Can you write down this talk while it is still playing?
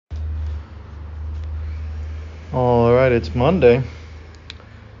right, it's Monday,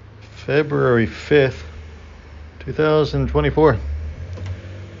 February 5th, 2024,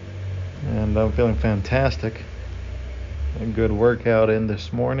 and I'm feeling fantastic. A good workout in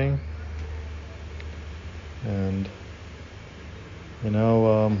this morning, and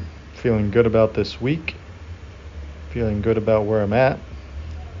feeling good about this week, feeling good about where I'm at,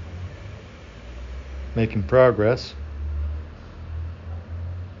 making progress.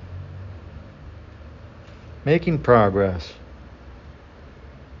 Making progress.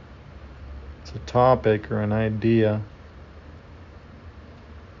 It's a topic or an idea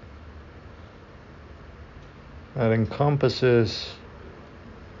that encompasses,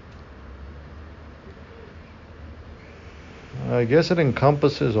 I guess it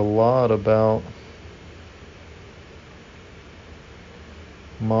encompasses a lot about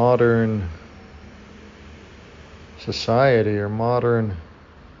modern society or modern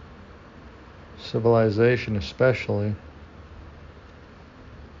civilization especially.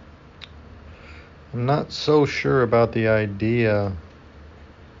 I'm not so sure about the idea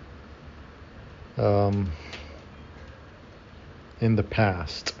in the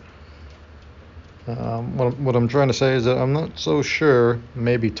past. What I'm trying to say is that I'm not so sure,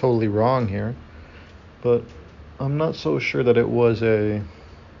 maybe totally wrong here, but I'm not so sure that it was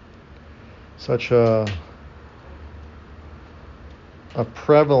such a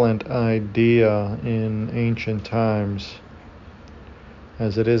prevalent idea in ancient times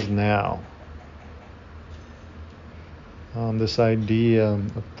as it is now. This idea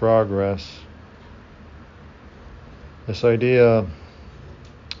of progress, this idea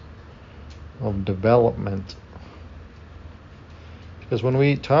of development. Because when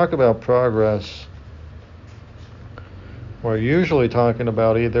we talk about progress, we're usually talking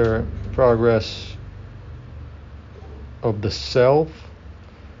about either progress of the self,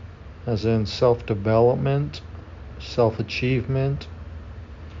 as in self-development, self-achievement,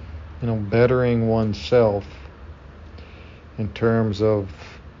 bettering oneself in terms of,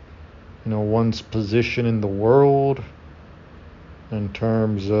 one's position in the world, in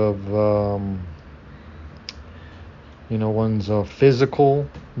terms of, one's physical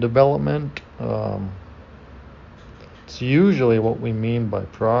development. It's usually what we mean by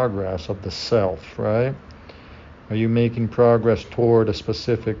progress of the self, right? Are you making progress toward a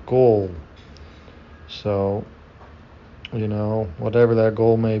specific goal? So, whatever that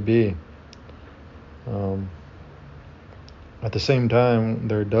goal may be. At the same time,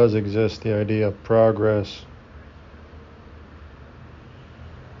 there does exist the idea of progress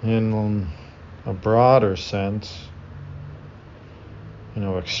in a broader sense,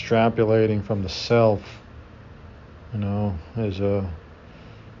 extrapolating from the self,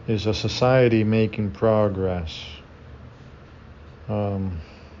 is a society making progress.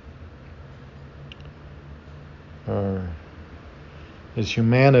 Or is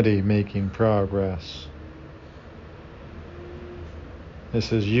humanity making progress?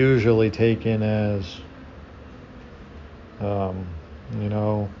 This is usually taken as,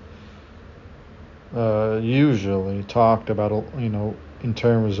 usually talked about, in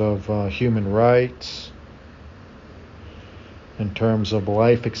terms of human rights, in terms of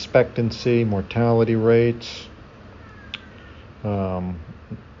life expectancy, mortality rates,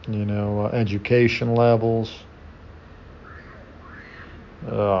 education levels,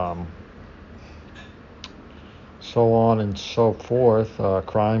 so on and so forth,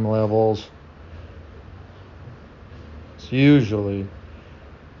 crime levels. It's usually,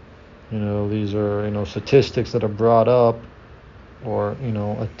 these are, statistics that are brought up or,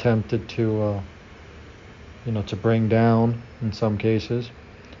 attempted to, to bring down in some cases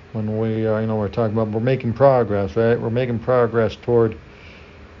when we are, we're talking about, we're making progress, right? We're making progress toward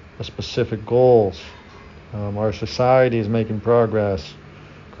a specific goals. Our society is making progress.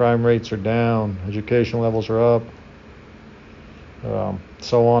 Crime rates are down. Education levels are up.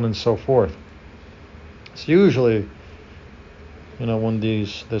 So on and so forth. It's usually, when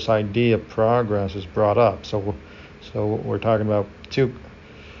this idea of progress is brought up. So we're talking about two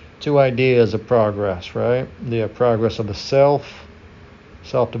ideas of progress, right? The progress of the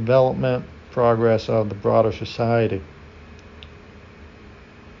self-development, progress of the broader society.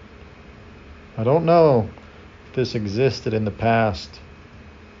 I don't know if this existed in the past,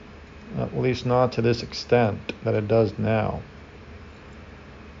 at least not to this extent that it does now.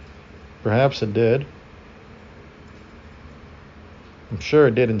 Perhaps it did. I'm sure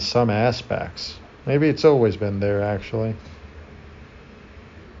it did in some aspects. Maybe it's always been there, actually.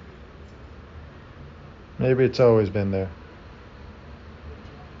 Maybe it's always been there.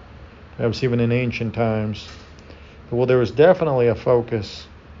 Perhaps even in ancient times. Well, there was definitely a focus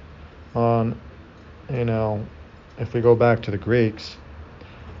on, if we go back to the Greeks,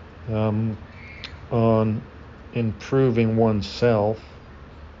 on improving oneself,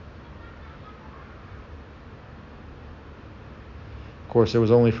 of course, it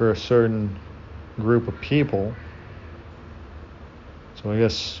was only for a certain group of people. So I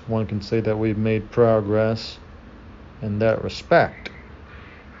guess one can say that we've made progress in that respect.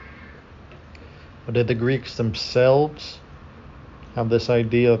 But did the Greeks themselves have this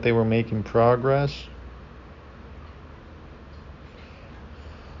idea that they were making progress?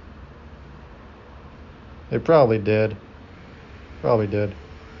 They probably did.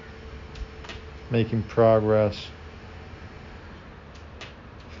 Making progress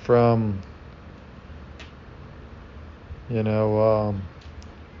from, a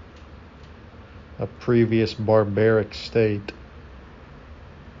previous barbaric state.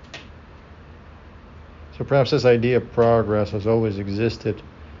 So perhaps this idea of progress has always existed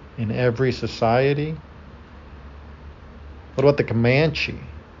in every society. What about the Comanche?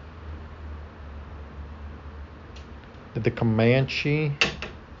 Did the Comanche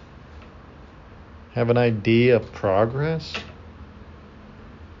have an idea of progress?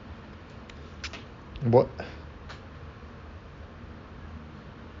 What?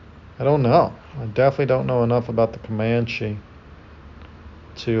 I don't know. I definitely don't know enough about the Comanche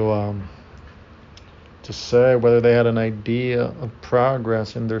to say whether they had an idea of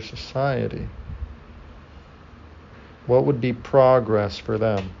progress in their society. What would be progress for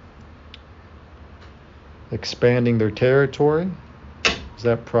them? Expanding their territory? Is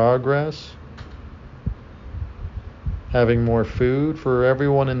that progress? Having more food for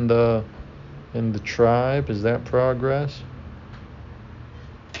everyone in the tribe? Is that progress?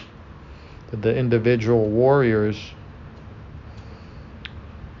 Did the individual warriors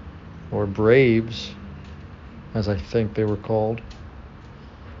or braves, as I think they were called,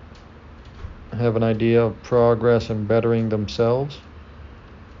 have an idea of progress and bettering themselves?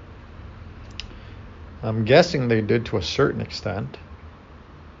 I'm guessing they did to a certain extent.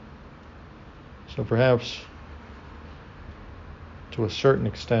 So perhaps to a certain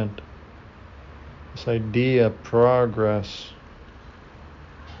extent, this idea of progress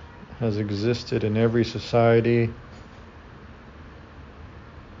has existed in every society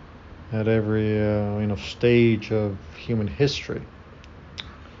at every stage of human history.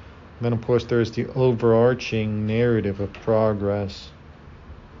 And then of course there's the overarching narrative of progress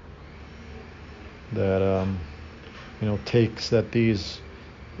that takes that these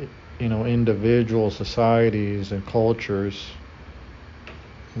individual societies and cultures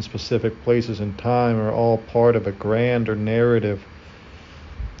in specific places in time are all part of a grander narrative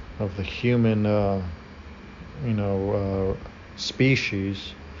of the human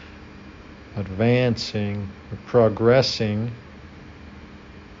species advancing or progressing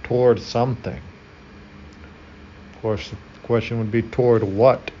toward something. Of course, the question would be toward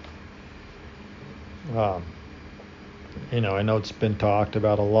what? I know it's been talked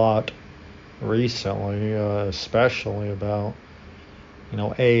about a lot recently, especially about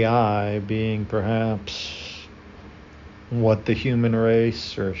AI being perhaps what the human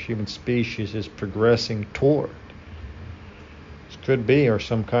race or human species is progressing toward. This could be, or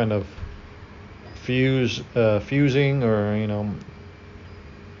some kind of fusing, or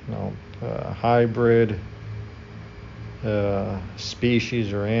hybrid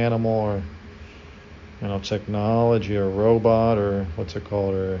species or animal, or technology or robot, or what's it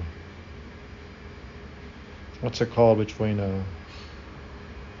called between a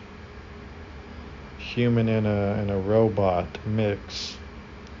human and a robot mix.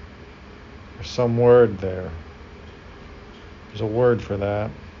 There's some word there. There's a word for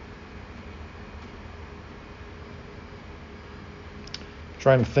that. I'm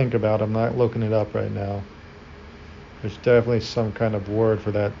trying to think about it. I'm not looking it up right now. There's definitely some kind of word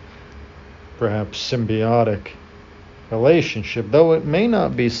for that, perhaps symbiotic relationship, though it may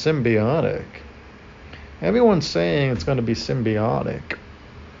not be symbiotic. Everyone's saying it's going to be symbiotic.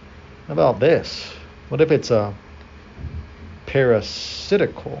 How about this? What if it's a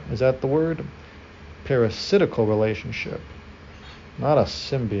parasitical? Is that the word? Parasitical relationship, not a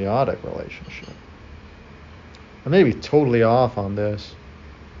symbiotic relationship. I may be totally off on this.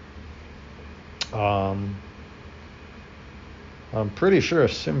 I'm pretty sure a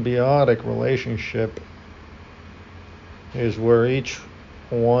symbiotic relationship is where each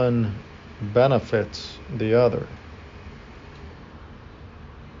one benefits the other.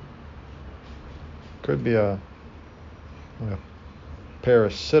 Could be a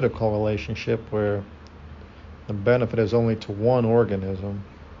parasitical relationship where the benefit is only to one organism,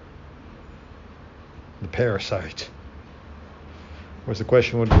 the parasite. Whereas the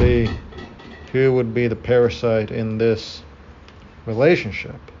question would be, Who would be the parasite in this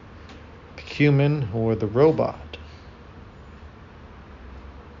relationship? The human or the robot?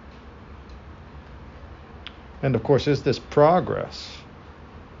 And of course, is this progress?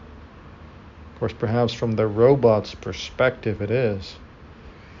 Of course, perhaps from the robot's perspective it is.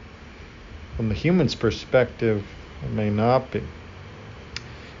 From the human's perspective, it may not be.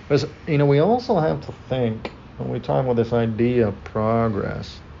 Because, we also have to think, when we talk about this idea of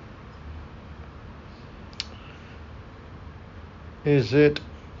progress, is it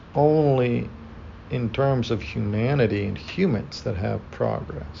only in terms of humanity and humans that have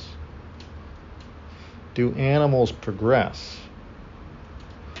progress? Do animals progress?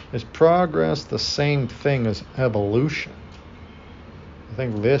 Is progress the same thing as evolution? I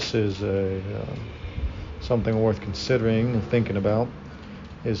think this is something worth considering and thinking about.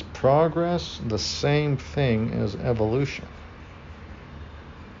 Is progress the same thing as evolution?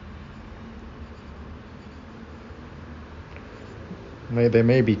 They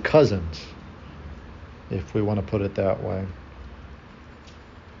may be cousins, if we want to put it that way.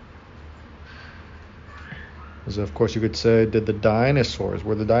 As of course you could say, were the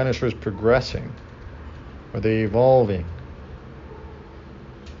dinosaurs progressing? Were they evolving?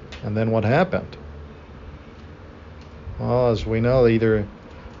 And then what happened? Well, as we know, either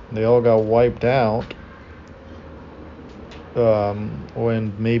they all got wiped out,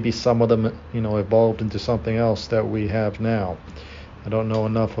 and maybe some of them, evolved into something else that we have now. I don't know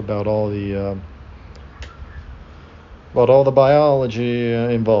enough about all the biology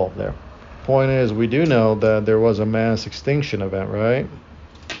involved there. Point is, we do know that there was a mass extinction event, right?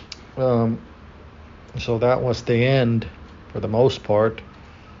 So that was the end, for the most part,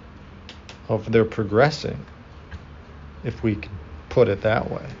 of their progressing, if we can put it that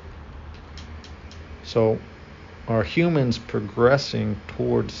way. So, are humans progressing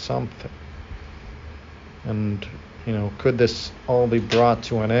towards something? And, could this all be brought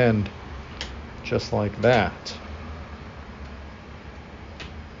to an end just like that?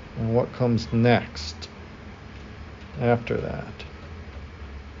 And what comes next after that?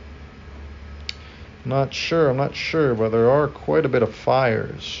 I'm not sure, but there are quite a bit of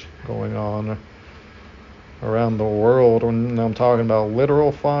fires going on around the world. And I'm talking about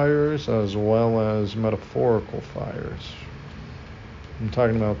literal fires as well as metaphorical fires. I'm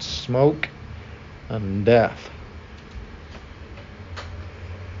talking about smoke and death.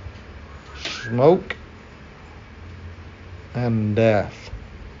 Smoke and death.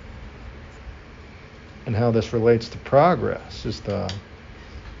 And how this relates to progress is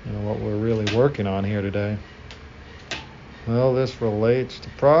what we're really working on here today. Well, this relates to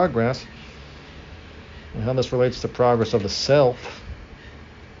progress, and how this relates to progress of the self,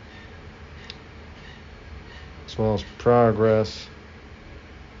 as well as progress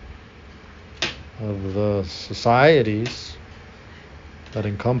of the societies that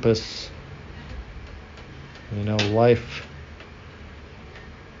encompass, life,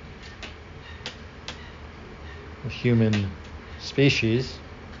 the human species.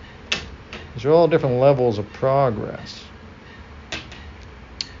 These are all different levels of progress.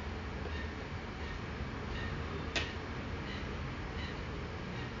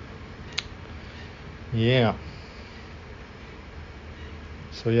 Yeah.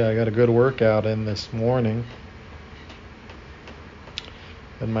 So I got a good workout in this morning.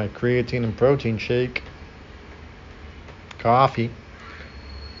 Had my creatine and protein shake. Coffee.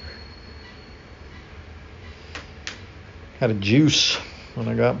 Had a juice when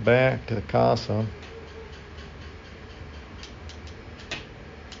I got back to the casa.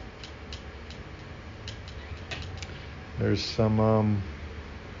 There's some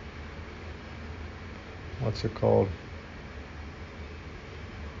what's it called?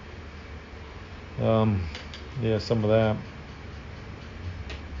 Some of that.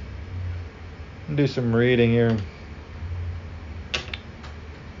 Do some reading here.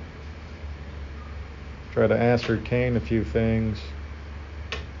 Try to ascertain a few things.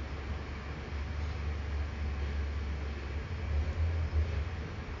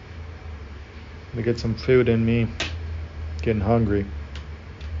 To get some food in me. Getting hungry.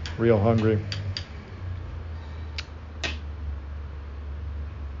 Real hungry.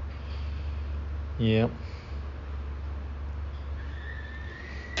 Yep.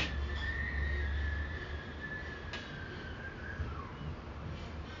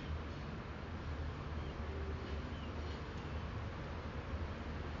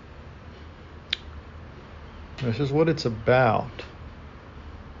 This is what it's about,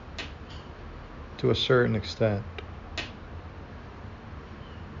 to a certain extent.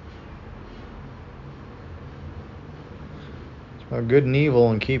 It's about good and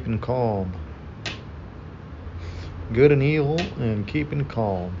evil and keeping calm. good and evil and keeping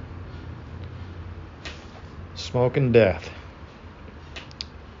calm. Smoking death.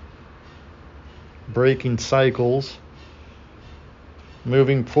 Breaking cycles.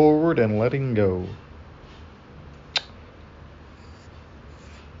 Moving forward and letting go.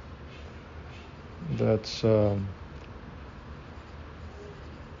 That's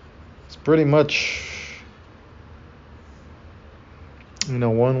it's pretty much,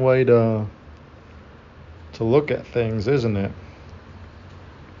 one way to look at things, isn't it?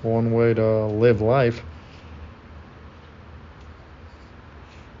 One way to live life.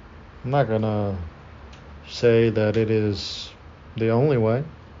 I'm not gonna say that it is the only way.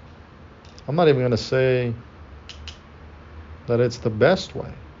 I'm not even gonna say that it's the best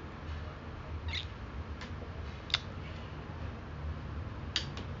way.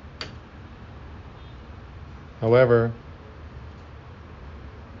 However,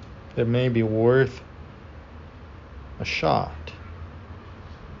 it may be worth a shot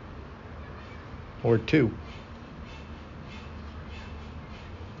or two.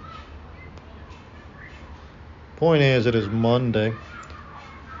 Point is, it is Monday,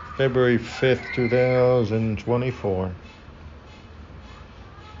 February 5th, 2024.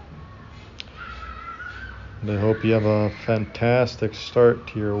 And I hope you have a fantastic start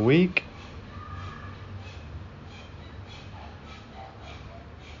to your week.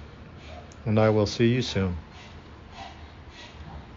 And I will see you soon.